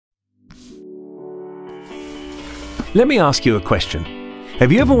Let me ask you a question. Have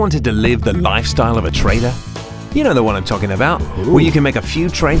you ever wanted to live the lifestyle of a trader? You know the one I'm talking about, where you can make a few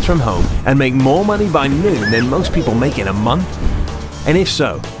trades from home and make more money by noon than most people make in a month? And if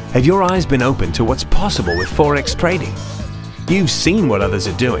so, have your eyes been open to what's possible with Forex trading? You've seen what others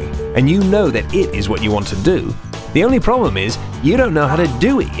are doing, and you know that it is what you want to do. The only problem is, you don't know how to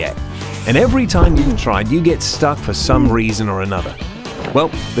do it yet. And every time you've tried, you get stuck for some reason or another. Well,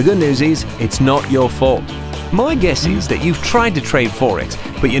 the good news is, it's not your fault. My guess is that you've tried to trade Forex,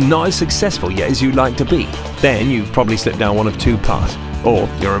 but you're not as successful yet as you'd like to be. Then you've probably slipped down one of two paths, or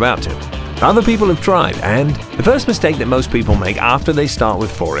you're about to. Other people have tried, and the first mistake that most people make after they start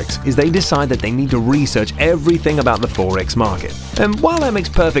with Forex is they decide that they need to research everything about the Forex market. And while that makes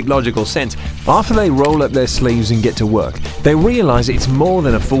perfect logical sense, after they roll up their sleeves and get to work, they realize it's more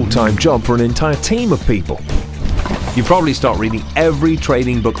than a full-time job for an entire team of people. You probably start reading every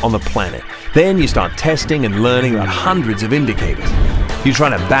trading book on the planet. Then you start testing and learning about hundreds of indicators. You try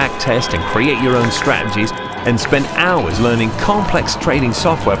to backtest and create your own strategies and spend hours learning complex trading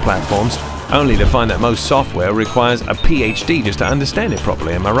software platforms, only to find that most software requires a PhD just to understand it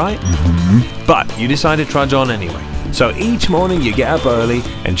properly, am I right? But you decide to trudge on anyway. So each morning you get up early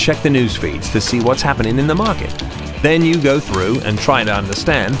and check the news feeds to see what's happening in the market. Then you go through and try to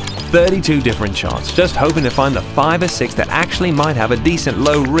understand 32 different charts, just hoping to find the 5 or 6 that actually might have a decent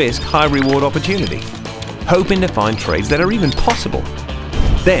low-risk, high-reward opportunity. Hoping to find trades that are even possible.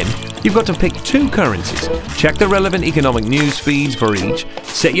 Then, you've got to pick 2 currencies, check the relevant economic news feeds for each,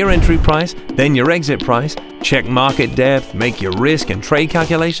 set your entry price, then your exit price, check market depth, make your risk and trade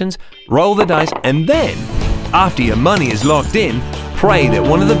calculations, roll the dice, and then, after your money is locked in, pray that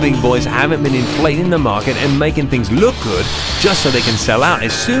one of the big boys haven't been inflating the market and making things look good just so they can sell out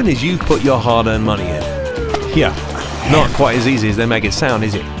as soon as you've put your hard-earned money in. Yeah, not quite as easy as they make it sound,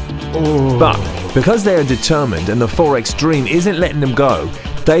 is it? But because they are determined and the Forex dream isn't letting them go,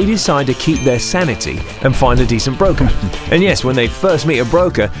 they decide to keep their sanity and find a decent broker. And yes, when they first meet a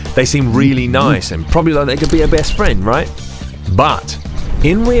broker, they seem really nice and probably like they could be a best friend, right? But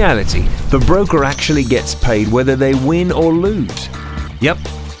in reality, the broker actually gets paid whether they win or lose. Yep,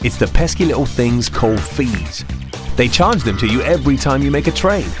 it's the pesky little things called fees. They charge them to you every time you make a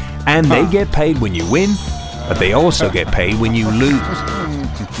trade, and they get paid when you win, but they also get paid when you lose.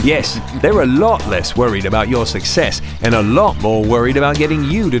 Yes, they're a lot less worried about your success and a lot more worried about getting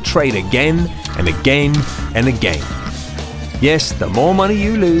you to trade again and again and again. Yes, the more money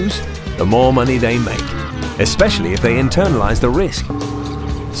you lose, the more money they make, especially if they internalize the risk.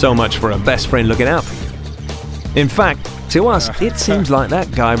 So much for a best friend looking out for you. In fact, to us, it seems like that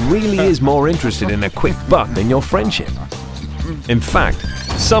guy really is more interested in a quick buck than your friendship. In fact,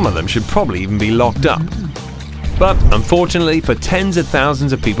 some of them should probably even be locked up. But unfortunately, for tens of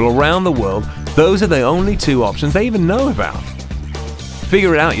thousands of people around the world, those are the only 2 options they even know about.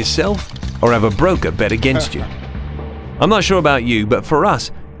 Figure it out yourself, or have a broker bet against you. I'm not sure about you, but for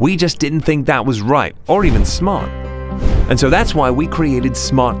us, we just didn't think that was right or even smart. And so that's why we created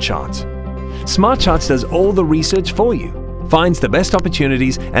Smart Charts. Smart Charts does all the research for you, finds the best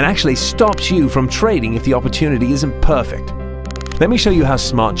opportunities, and actually stops you from trading if the opportunity isn't perfect. Let me show you how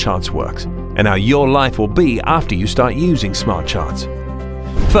Smart Charts works, and how your life will be after you start using Smart Charts.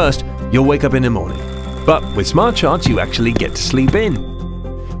 First, you'll wake up in the morning, but with Smart Charts you actually get to sleep in.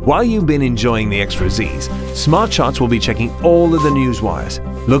 While you've been enjoying the extra Z's, Smart Charts will be checking all of the news wires,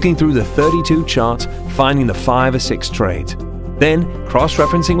 looking through the 32 charts, finding the 5 or 6 trades. Then,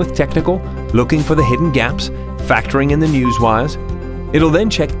 cross-referencing with technical, looking for the hidden gaps, factoring in the news wires. It'll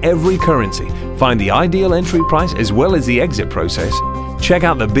then check every currency, find the ideal entry price as well as the exit process, check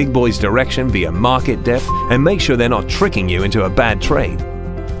out the big boy's direction via market depth, and make sure they're not tricking you into a bad trade.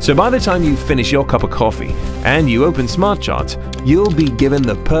 So by the time you finish your cup of coffee and you open Smart Charts, you'll be given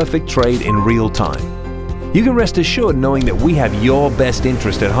the perfect trade in real time. You can rest assured knowing that we have your best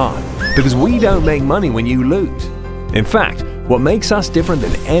interest at heart, because we don't make money when you lose. In fact, what makes us different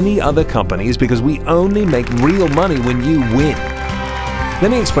than any other company is because we only make real money when you win.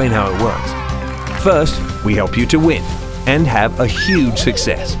 Let me explain how it works. First, we help you to win and have a huge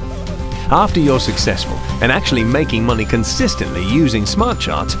success. After you're successful and actually making money consistently using Smart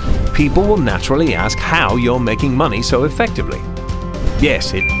Charts, people will naturally ask how you're making money so effectively.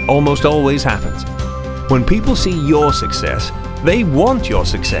 Yes, it almost always happens. When people see your success, they want your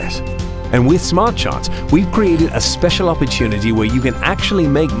success. And with Smart Charts, we've created a special opportunity where you can actually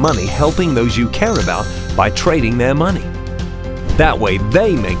make money helping those you care about by trading their money. That way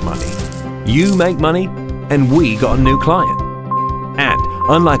they make money, you make money, and we got a new client. And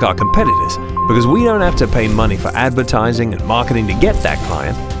unlike our competitors, because we don't have to pay money for advertising and marketing to get that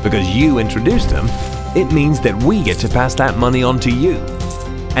client, because you introduced them, it means that we get to pass that money on to you.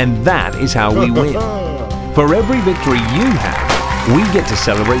 And that is how we win. For every victory you have, we get to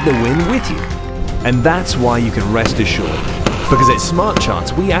celebrate the win with you. And that's why you can rest assured. Because at Smart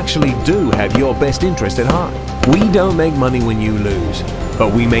Charts, we actually do have your best interest at heart. We don't make money when you lose,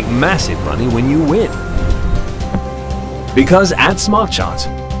 but we make massive money when you win. Because at Smart Charts,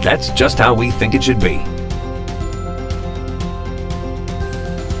 that's just how we think it should be.